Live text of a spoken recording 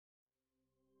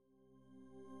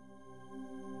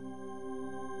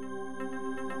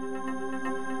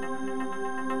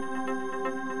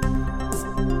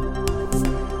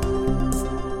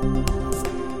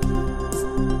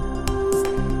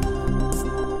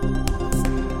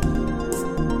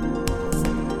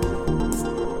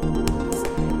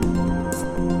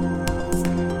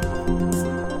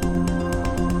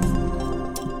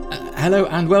Hello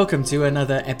and welcome to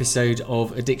another episode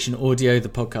of Addiction Audio, the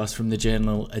podcast from the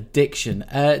journal Addiction.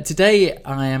 Today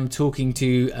I am talking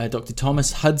to Dr.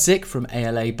 Thomas Hudzik from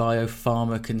ALA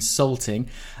Biopharma Consulting.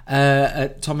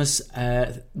 Thomas,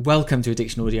 welcome to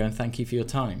Addiction Audio and thank you for your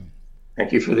time.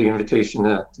 Thank you for the invitation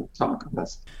to talk on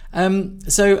this.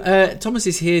 Thomas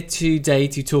is here today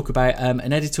to talk about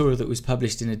an editorial that was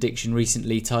published in Addiction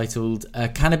recently titled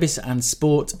Cannabis and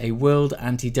Sport, a World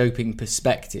Anti-Doping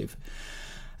Perspective.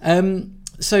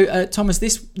 Thomas,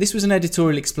 this was an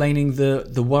editorial explaining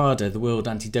the WADA, the World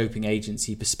Anti-Doping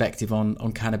Agency perspective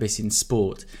on cannabis in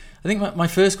sport. I think my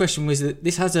first question was that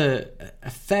this has a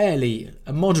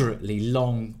moderately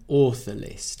long author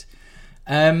list.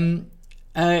 Can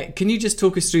you just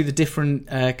talk us through the different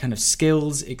kind of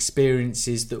skills,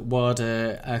 experiences that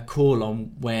WADA call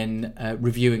on when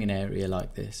reviewing an area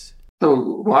like this?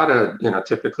 So WADA,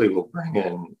 typically will bring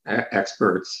in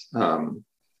experts,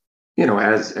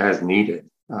 as needed.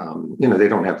 They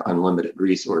don't have unlimited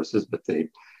resources, but they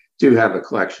do have a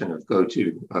collection of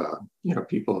go-to,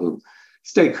 people who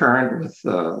stay current with,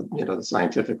 the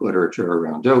scientific literature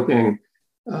around doping,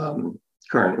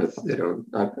 current with,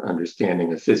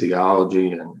 understanding of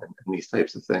physiology and these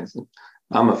types of things. And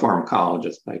I'm a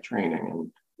pharmacologist by training,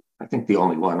 and I think the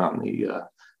only one on the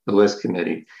list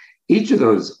committee. Each of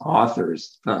those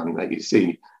authors that you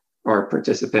see are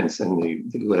participants in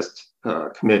the list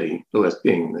committee, the list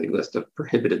being the list of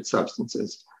prohibited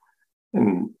substances.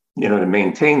 And, to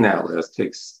maintain that list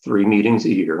takes 3 meetings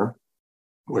a year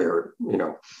where,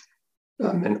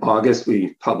 in August,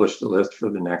 we publish the list for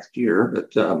the next year.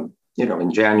 But,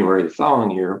 in January the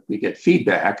following year, we get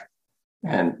feedback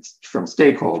and from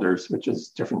stakeholders, which is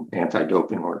different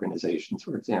anti-doping organizations,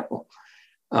 for example.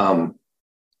 And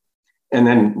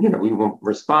then, we will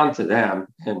respond to them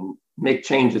and make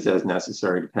changes as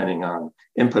necessary, depending on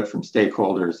input from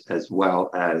stakeholders, as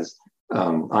well as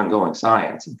ongoing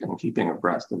science and keeping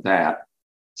abreast of that.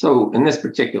 So in this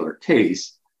particular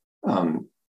case,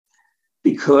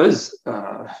 because,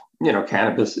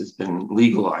 cannabis has been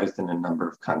legalized in a number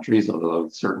of countries, although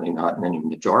certainly not in any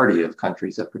majority of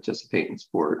countries that participate in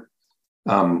sport,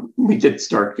 we did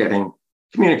start getting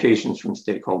communications from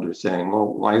stakeholders saying, well,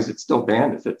 why is it still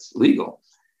banned if it's legal?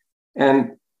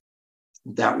 And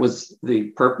that was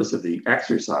the purpose of the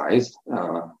exercise,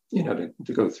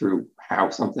 to go through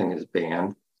how something is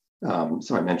banned.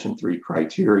 So I mentioned 3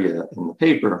 criteria in the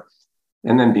paper.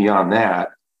 And then beyond that,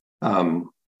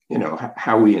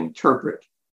 how we interpret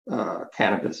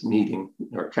cannabis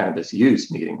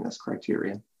use meeting this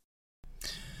criteria.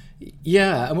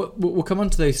 Yeah, we'll come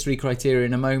on to those 3 criteria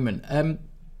in a moment.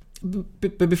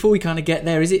 But before we kind of get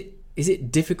there, is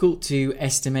it difficult to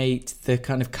estimate the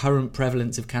kind of current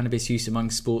prevalence of cannabis use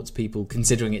among sports people,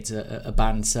 considering it's a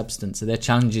banned substance? Are there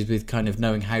challenges with kind of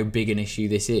knowing how big an issue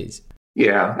this is?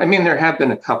 Yeah, I mean, there have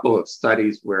been a couple of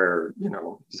studies where,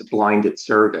 it's a blinded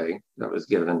survey that was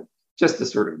given just to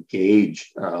sort of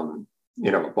gauge, a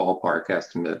ballpark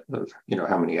estimate of,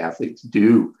 how many athletes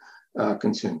do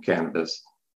consume cannabis.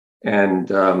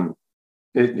 And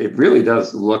it really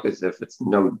does look as if it's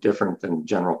no different than the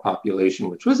general population,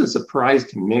 which was a surprise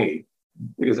to me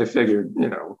because I figured,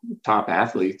 top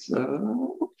athletes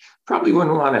probably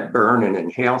wouldn't want to burn and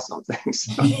inhale something.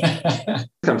 So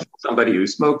comes from somebody who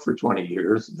smoked for 20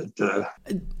 years. But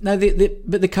now,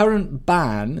 but the current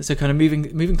ban, so kind of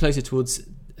moving closer towards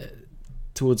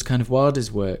kind of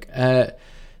WADA's work, the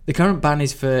current ban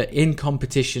is for in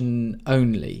competition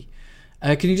only.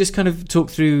 Can you just kind of talk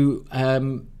through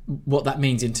what that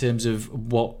means in terms of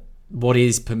what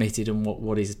is permitted and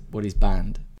what is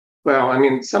banned? Well, I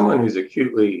mean, someone who's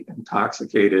acutely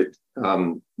intoxicated,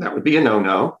 that would be a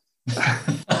no-no.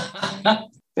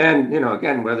 And,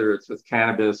 again, whether it's with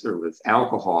cannabis or with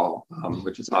alcohol,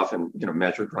 which is often,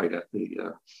 measured right at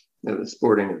the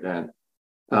sporting event,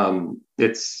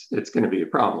 it's going to be a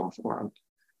problem for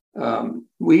them.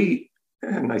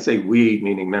 And I say we,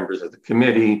 meaning members of the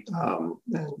committee, and,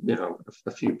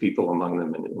 a few people among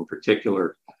them in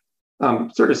particular,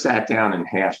 sort of sat down and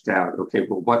hashed out, okay,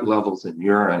 well, what levels in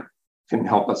urine can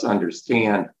help us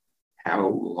understand how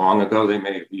long ago they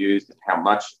may have used and how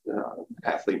much the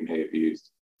athlete may have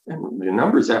used. And the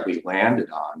numbers that we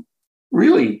landed on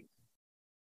really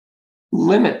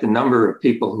limit the number of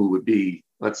people who would be,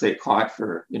 let's say, caught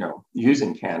for,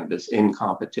 using cannabis in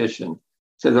competition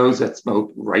to those that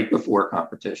smoked right before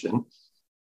competition,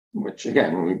 which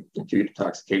again, acute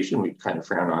intoxication, we kind of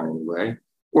frown on anyway,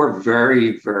 or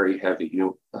very, very heavy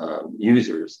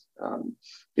users,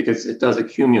 because it does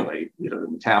accumulate, the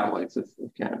metabolites of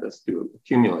cannabis do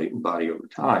accumulate in the body over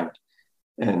time.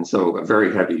 And so a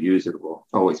very heavy user will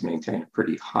always maintain a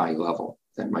pretty high level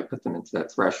that might put them into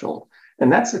that threshold.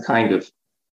 And that's the kind of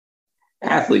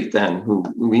athlete then who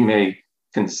we may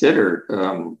consider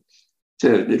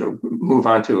to move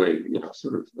on to a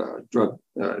sort of drug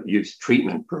use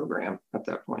treatment program at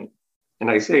that point. And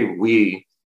I say we.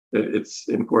 It's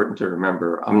important to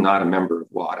remember I'm not a member of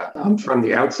WADA. I'm from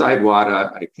the outside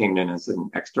WADA. I came in as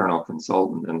an external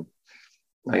consultant, and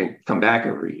I come back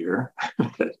every year.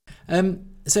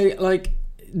 So, like,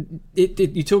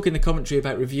 you talk in the commentary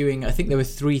about reviewing, I think there were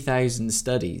 3,000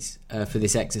 studies for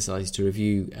this exercise to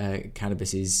review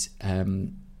cannabis's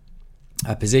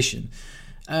position.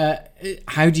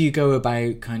 How do you go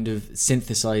about kind of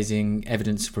synthesizing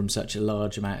evidence from such a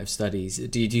large amount of studies?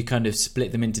 Do you kind of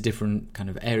split them into different kind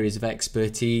of areas of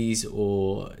expertise,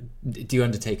 or do you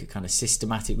undertake a kind of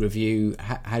systematic review?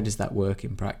 How does that work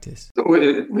in practice?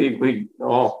 We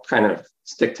all kind of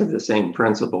stick to the same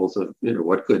principles of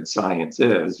what good science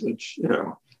is, which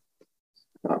I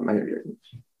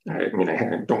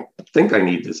don't think I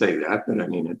need to say that, but I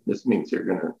mean this means you're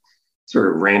going to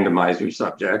sort of randomize your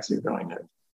subjects. You're going to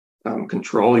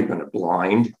control. You're going to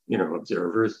blind,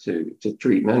 observers to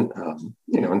treatment, and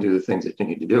do the things that you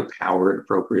need to do, power it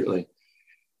appropriately,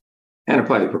 and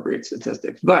apply the appropriate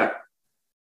statistics. But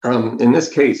in this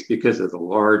case, because of the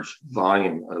large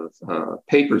volume of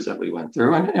papers that we went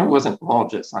through, and it wasn't all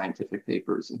just scientific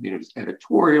papers, it was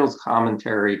editorials,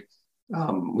 commentary.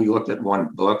 We looked at one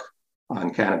book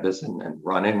on cannabis and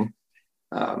running,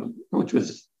 which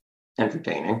was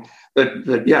entertaining,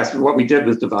 but yes, what we did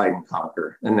was divide and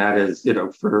conquer, and that is,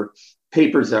 for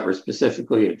papers that were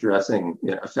specifically addressing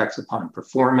effects upon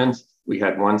performance, we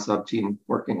had one sub-team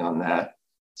working on that.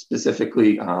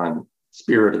 Specifically on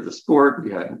spirit of the sport,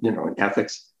 we had an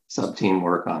ethics sub-team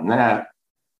work on that,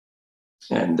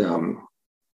 and the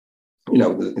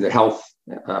health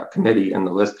committee and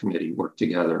the list committee worked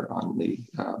together on the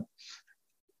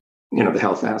the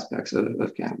health aspects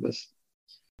of cannabis.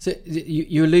 So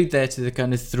you allude there to the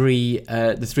kind of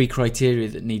the three criteria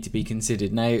that need to be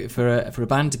considered. Now, for a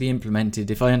ban to be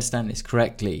implemented, if I understand this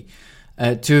correctly,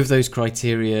 two of those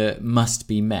criteria must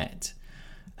be met.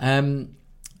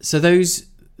 So those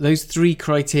three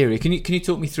criteria, can you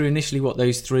talk me through initially what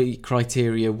those three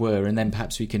criteria were, and then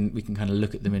perhaps we can kind of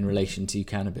look at them in relation to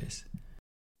cannabis?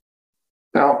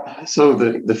 Well, so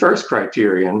the first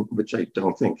criterion, which I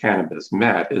don't think cannabis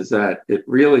met, is that it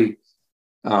really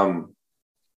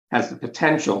has the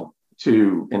potential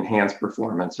to enhance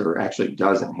performance, or actually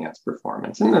does enhance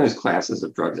performance. And there's classes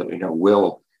of drugs that we know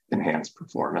will enhance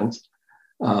performance.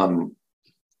 And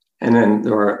then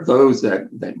there are those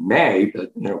that may,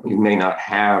 but we may not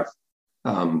have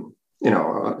a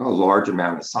large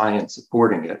amount of science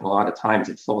supporting it. And a lot of times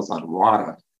it falls on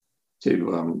WADA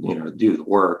to do the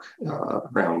work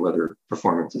around whether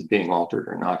performance is being altered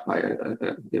or not by a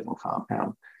given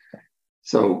compound.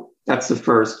 So that's the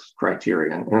first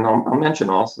criterion. And I'll mention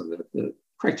also that the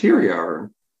criteria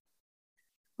are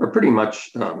pretty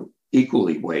much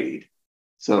equally weighed.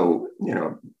 So,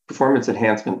 performance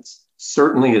enhancements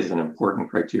certainly is an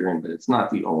important criterion, but it's not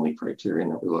the only criterion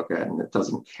that we look at, and it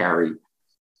doesn't carry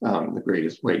the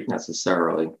greatest weight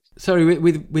necessarily. Sorry,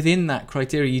 within that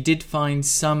criteria, you did find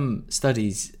some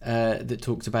studies that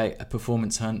talked about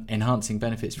performance-enhancing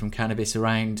benefits from cannabis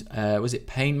around, was it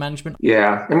pain management?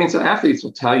 Yeah, so athletes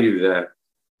will tell you that,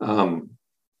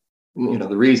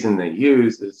 the reason they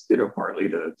use is, partly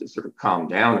to sort of calm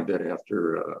down a bit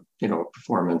after, a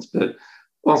performance, but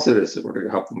also to sort of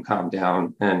help them calm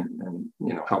down and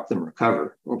help them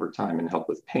recover over time and help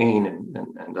with pain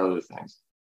and other things.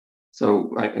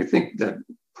 So I think that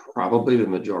probably the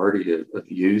majority of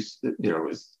use,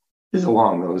 is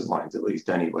along those lines, at least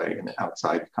anyway, and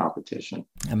outside competition.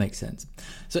 That makes sense.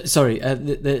 So sorry,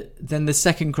 then the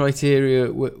second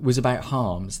criteria was about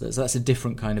harms. That's a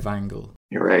different kind of angle.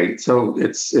 You're right. So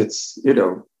it's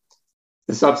the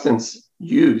substance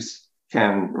use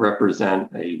can represent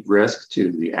a risk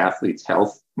to the athlete's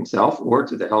health himself or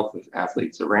to the health of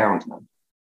athletes around him.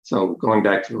 So going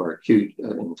back to our acute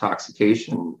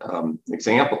intoxication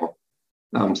example,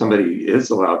 somebody is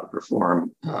allowed to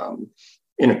perform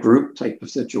in a group type of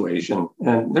situation,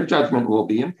 and their judgment will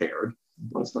be impaired,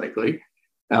 most likely.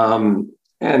 And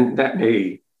that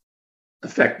may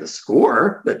affect the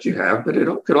score that you have, but it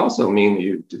could also mean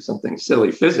you do something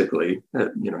silly physically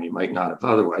that you might not have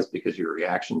otherwise because your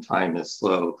reaction time is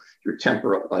slow, your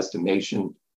temporal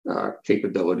estimation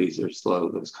capabilities are slow,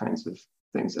 those kinds of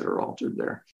things that are altered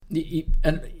there.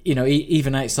 And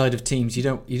even outside of teams, you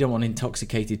don't want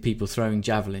intoxicated people throwing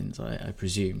javelins, I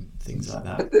presume, things like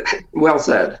that. Well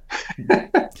said.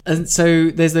 And so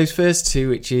there's those first two,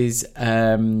 which is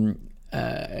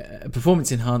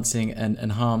performance enhancing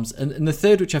and harms. And the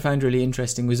third, which I found really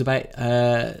interesting, was about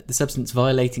the substance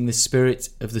violating the spirit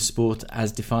of the sport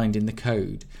as defined in the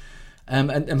code.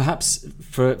 And perhaps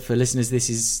for listeners, this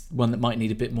is one that might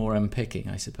need a bit more unpicking,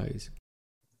 I suppose.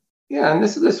 Yeah, and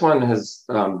this one has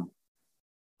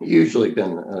usually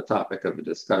been a topic of a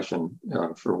discussion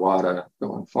for WADA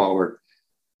going forward.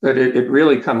 But it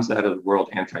really comes out of the World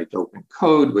Anti-Doping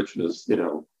Code, which was,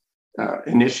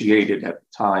 initiated at the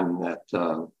time that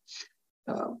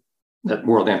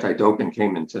World Anti-Doping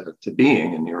came into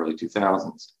being in the early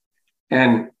 2000s.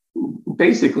 And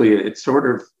basically, it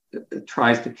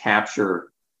tries to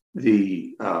capture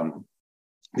the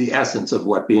essence of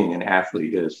what being an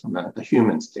athlete is from a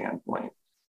human standpoint.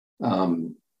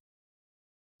 So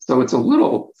it's a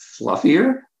little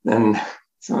fluffier than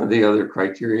some of the other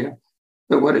criteria.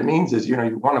 But what it means is, you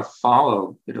want to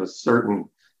follow,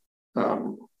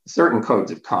 certain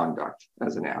codes of conduct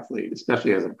as an athlete,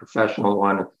 especially as a professional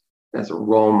one, as a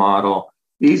role model.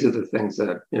 These are the things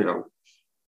that,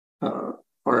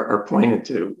 are pointed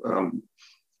to.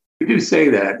 We do say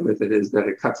that with it is that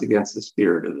it cuts against the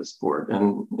spirit of the sport.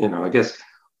 And, I guess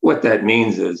what that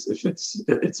means is if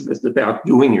it's about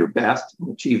doing your best,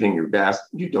 achieving your best,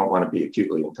 you don't want to be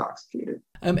acutely intoxicated.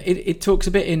 It talks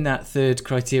a bit in that third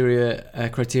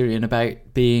criterion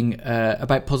about being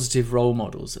about positive role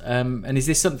models. And is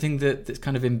this something that's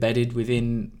kind of embedded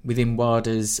within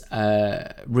WADA's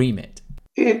remit?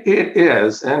 It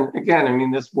is. And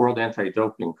again, this World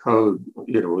Anti-Doping Code,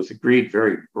 was agreed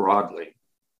very broadly.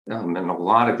 And a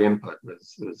lot of input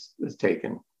was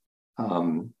taken.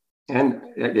 And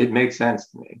it makes sense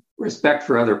to me. Respect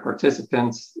for other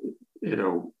participants,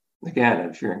 again,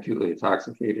 if you're acutely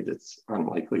intoxicated, it's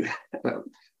unlikely.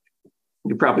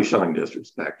 You're probably showing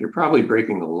disrespect. You're probably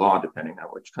breaking the law, depending on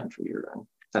which country you're in.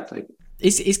 That type of.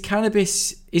 Is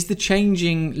cannabis, is the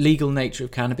changing legal nature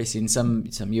of cannabis in some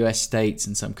US states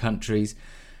and some countries,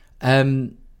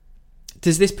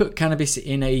 does this put cannabis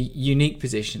in a unique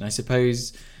position? I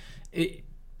suppose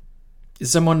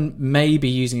someone may be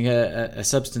using a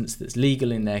substance that's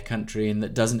legal in their country and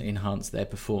that doesn't enhance their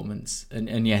performance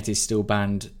and yet is still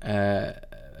banned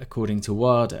according to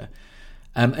WADA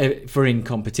for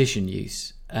in-competition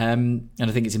use. And I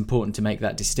think it's important to make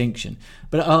that distinction.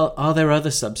 But are there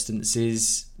other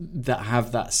substances that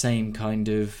have that same kind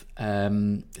of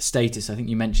status? I think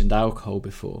you mentioned alcohol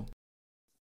before.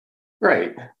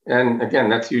 Right. And again,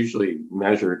 that's usually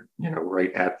measured,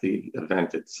 right at the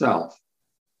event itself.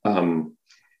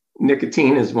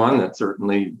 Nicotine is one that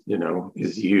certainly,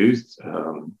 is used.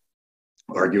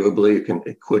 Arguably,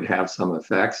 it could have some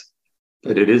effects,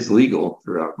 but it is legal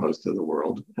throughout most of the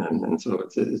world, and so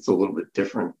it's a little bit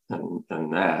different than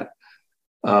that.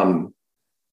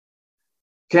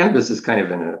 Cannabis is kind of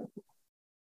in an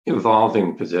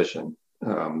evolving position.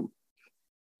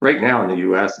 Right now in the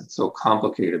U.S., it's so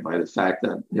complicated by the fact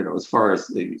that, as far as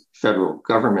the federal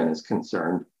government is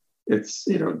concerned, it's,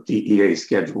 DEA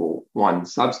Schedule 1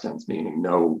 substance, meaning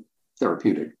no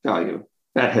therapeutic value.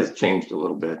 That has changed a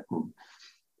little bit. And,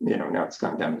 now it's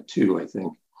gone down to 2, I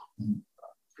think,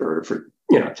 for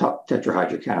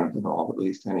tetrahydrocannabinol, at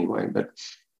least anyway. But,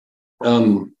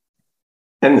 and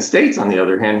the states, on the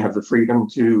other hand, have the freedom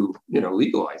to,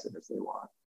 legalize it if they want.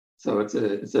 So it's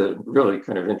a really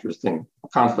kind of interesting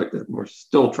conflict that we're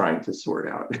still trying to sort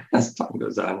out as time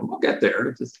goes on. And we'll get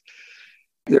there.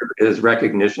 There is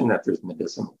recognition that there's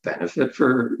medicinal benefit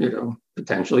for,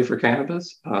 potentially for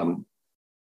cannabis.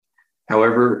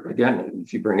 However, again,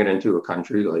 if you bring it into a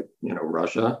country like,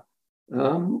 Russia,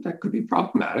 that could be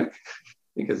problematic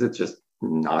because it's just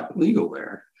not legal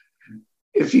there.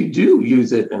 If you do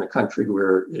use it in a country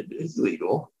where it is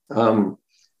legal,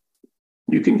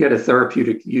 you can get a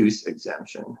therapeutic use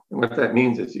exemption. And what that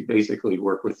means is you basically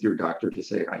work with your doctor to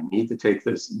say, I need to take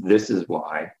this. This is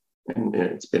why. And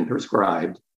it's been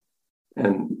prescribed.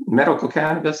 And medical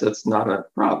cannabis, that's not a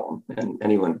problem. And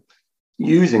anyone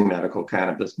using medical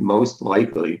cannabis most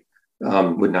likely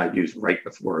would not use right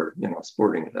before, a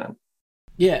sporting event.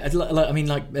 Yeah,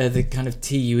 the kind of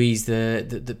TUEs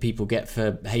that people get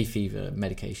for hay fever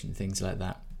medication, things like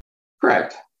that.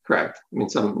 Correct.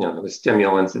 Some, the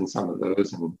stimulants in some of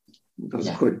those, and those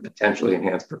could potentially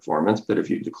enhance performance. But if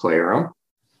you declare them,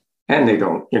 and they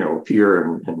don't,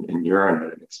 appear in urine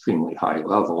at an extremely high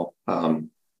level,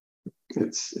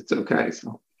 it's okay.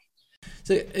 So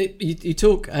you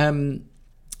talk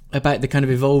about the kind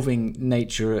of evolving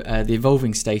nature, the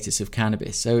evolving status of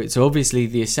cannabis. So obviously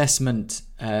the assessment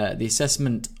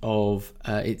of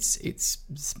its.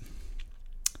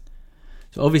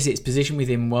 So obviously its position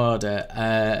within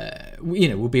WADA,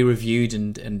 will be reviewed,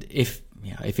 and if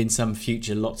if in some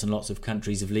future lots and lots of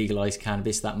countries have legalized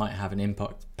cannabis, that might have an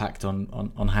impact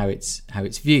on how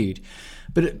it's viewed.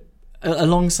 But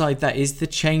alongside that is the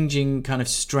changing kind of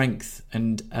strength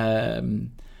and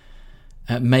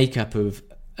makeup of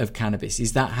cannabis.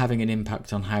 Is that having an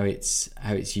impact on how it's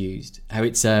used, how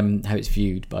it's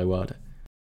viewed by WADA?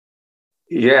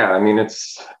 Yeah, I mean,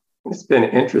 it's been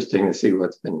interesting to see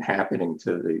what's been happening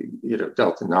to the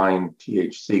Delta 9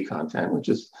 THC content, which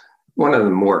is one of the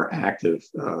more active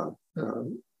of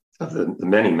the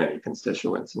many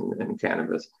constituents in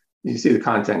cannabis. You see the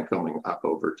content going up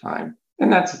over time,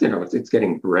 and that's it's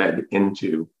getting bred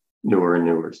into newer and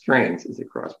newer strains as they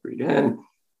crossbreed in.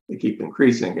 They keep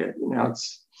increasing it.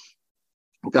 It's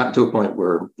gotten to a point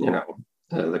where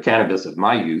the cannabis of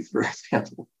my youth, for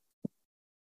example,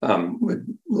 would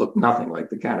look nothing like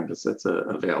the cannabis that's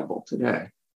available today.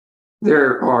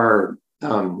 There are,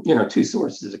 two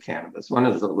sources of cannabis. One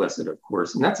is illicit, of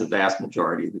course, and that's a vast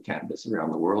majority of the cannabis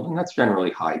around the world, and that's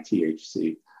generally high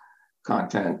THC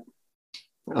content.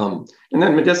 And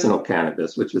then medicinal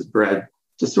cannabis, which is bred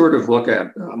to sort of look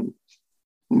at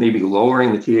maybe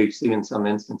lowering the THC in some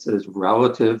instances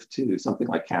relative to something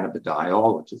like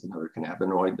cannabidiol, which is another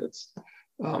cannabinoid that's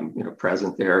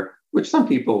present there, which some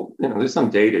people, there's some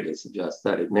data to suggest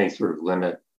that it may sort of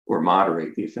limit or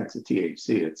moderate the effects of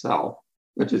THC itself,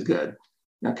 which is good.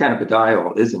 Now,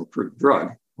 cannabidiol is an approved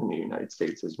drug in the United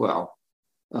States as well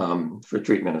for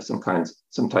treatment of some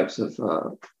types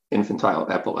of infantile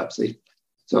epilepsy.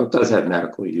 So it does have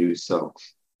medical use. So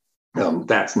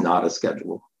that's not a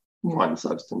Schedule I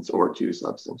substance or II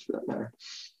substance for that matter.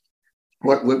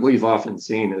 What we've often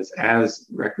seen is as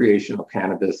recreational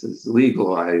cannabis is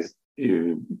legalized,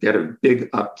 you get a big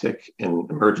uptick in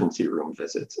emergency room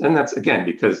visits. And that's, again,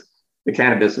 because the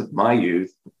cannabis of my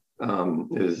youth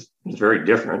is very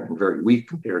different and very weak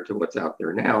compared to what's out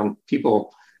there now. And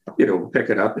people, pick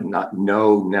it up and not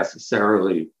know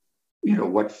necessarily,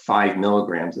 what 5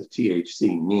 milligrams of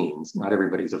THC means. Not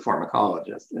everybody's a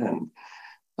pharmacologist.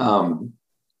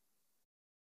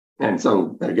 And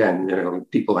so, again,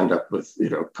 people end up with,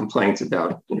 complaints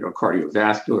about,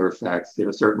 cardiovascular effects.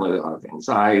 There's certainly a lot of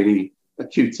anxiety.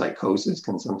 Acute psychosis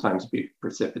can sometimes be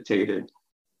precipitated.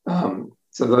 So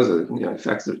those are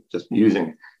effects of just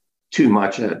using too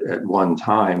much at one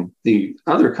time. The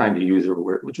other kind of user,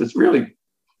 which was really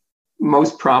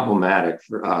most problematic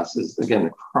for us, is, again,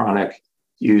 the chronic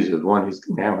user, the one who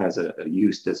now has a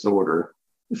use disorder,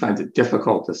 who finds it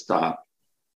difficult to stop.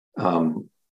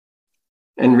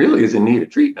 And really is in need of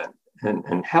treatment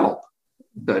and help.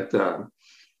 But those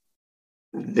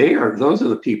are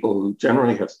the people who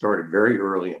generally have started very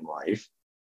early in life.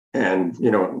 And,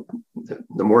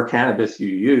 the more cannabis you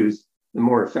use, the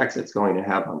more effects it's going to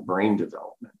have on brain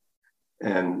development.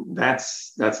 And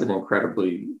that's an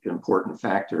incredibly important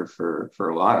factor for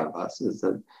a lot of us, is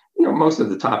that, most of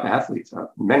the top athletes,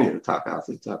 many of the top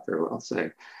athletes out there, I'll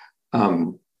say,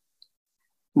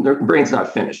 their brain's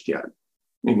not finished yet.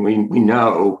 I mean, we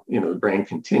know, the brain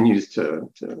continues to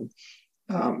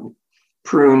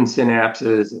prune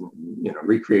synapses and,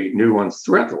 recreate new ones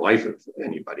throughout the life of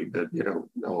anybody. But,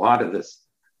 a lot of this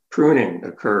pruning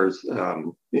occurs,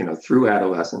 through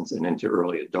adolescence and into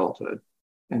early adulthood.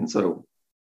 And so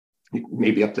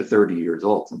maybe up to 30 years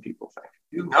old, some people think.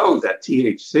 That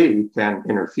THC can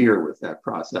interfere with that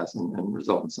process and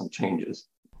result in some changes.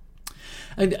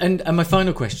 And my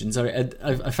final question, sorry,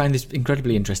 I find this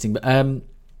incredibly interesting, but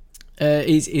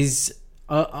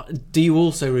do you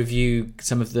also review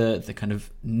some of the kind of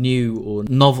new or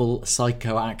novel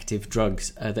psychoactive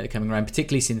drugs that are coming around,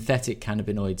 particularly synthetic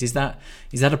cannabinoids? Is that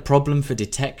a problem for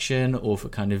detection or for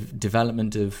kind of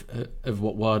development of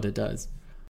what WADA does?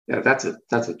 Yeah, that's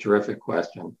a terrific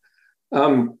question.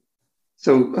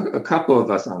 So a couple of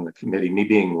us on the committee, me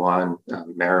being one,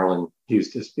 Marilyn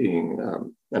Eustace being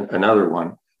another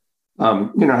one,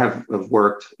 have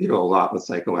worked, a lot with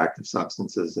psychoactive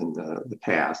substances in the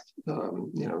past,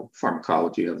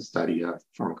 pharmacology of, study of,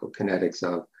 pharmacokinetics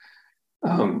of.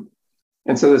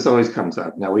 And so this always comes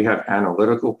up. Now we have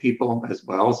analytical people as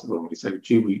well. So when we say,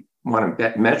 gee, we want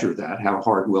to measure that, how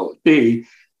hard will it be?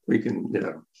 We can,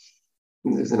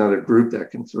 there's another group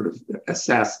that can sort of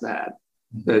assess that.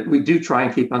 But we do try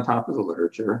and keep on top of the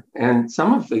literature. And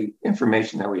some of the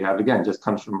information that we have, again, just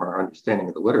comes from our understanding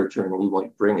of the literature, and we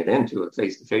won't bring it into a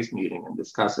face-to-face meeting and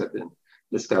discuss it and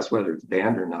discuss whether it's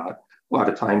banned or not. A lot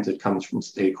of times it comes from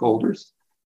stakeholders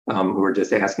who are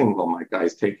just asking, well, my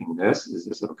guy's taking this, is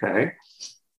this okay?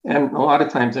 And a lot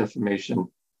of times information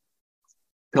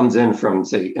comes in from,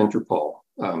 say, Interpol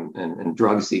and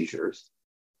drug seizures.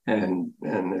 And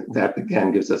that,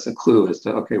 again, gives us a clue as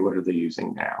to, okay, what are they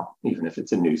using now, even if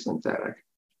it's a new synthetic.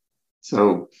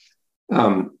 So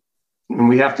and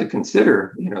we have to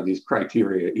consider, these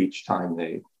criteria each time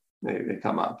they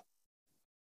come up.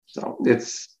 So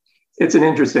it's an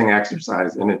interesting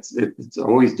exercise, and it's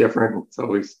always different. It's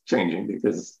always changing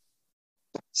because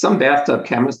some bathtub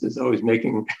chemist is always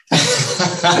making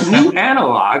a new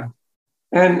analog.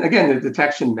 And again, the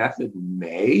detection method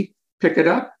may pick it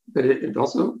up, but it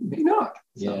also may not.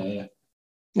 So, yeah.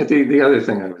 The other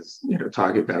thing I was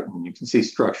talking about, when you can see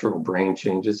structural brain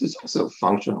changes, is also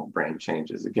functional brain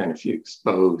changes. Again, if you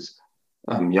expose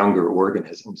younger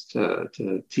organisms to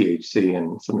THC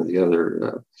and some of the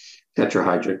other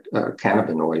tetrahydric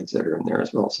cannabinoids that are in there,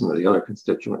 as well as some of the other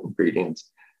constituent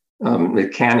ingredients,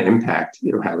 it can impact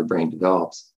how the brain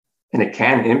develops, and it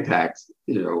can impact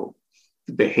the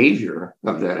behavior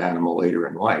of that animal later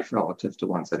in life relative to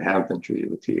ones that have been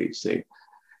treated with THC.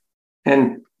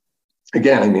 And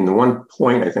again, I mean, the one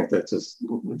point I think that's just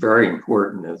very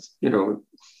important is,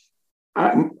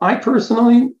 I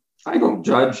personally, I don't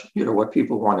judge, what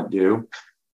people want to do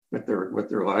with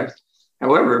their lives.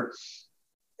 However,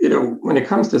 when it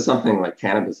comes to something like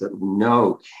cannabis that we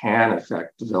know can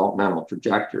affect developmental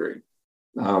trajectory,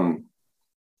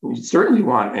 we certainly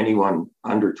want anyone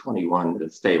under 21 to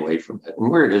stay away from it. And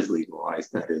where it is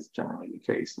legalized, that is generally the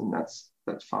case, and that's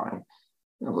fine.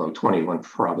 Although 21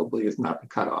 probably is not the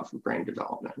cutoff of brain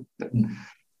development, but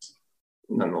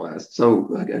nonetheless.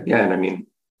 So again, I mean,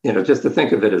 just to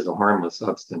think of it as a harmless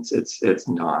substance, it's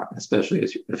not, especially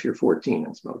if you're 14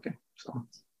 and smoking. So,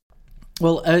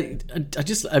 well, I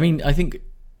think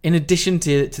in addition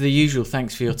to the usual,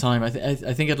 thanks for your time. I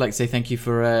think I'd like to say thank you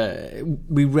for.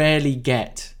 We rarely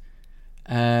get.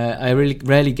 I really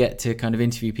rarely get to kind of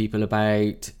interview people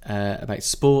about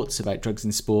sports, about drugs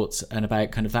in sports, and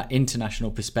about kind of that international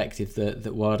perspective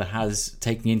that WADA has,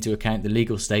 taking into account the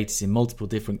legal status in multiple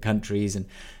different countries and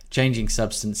changing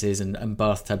substances and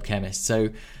bathtub chemists. So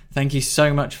thank you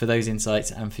so much for those insights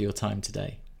and for your time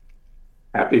today.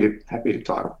 Happy to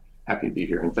talk. Happy to be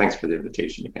here, and thanks for the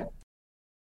invitation again.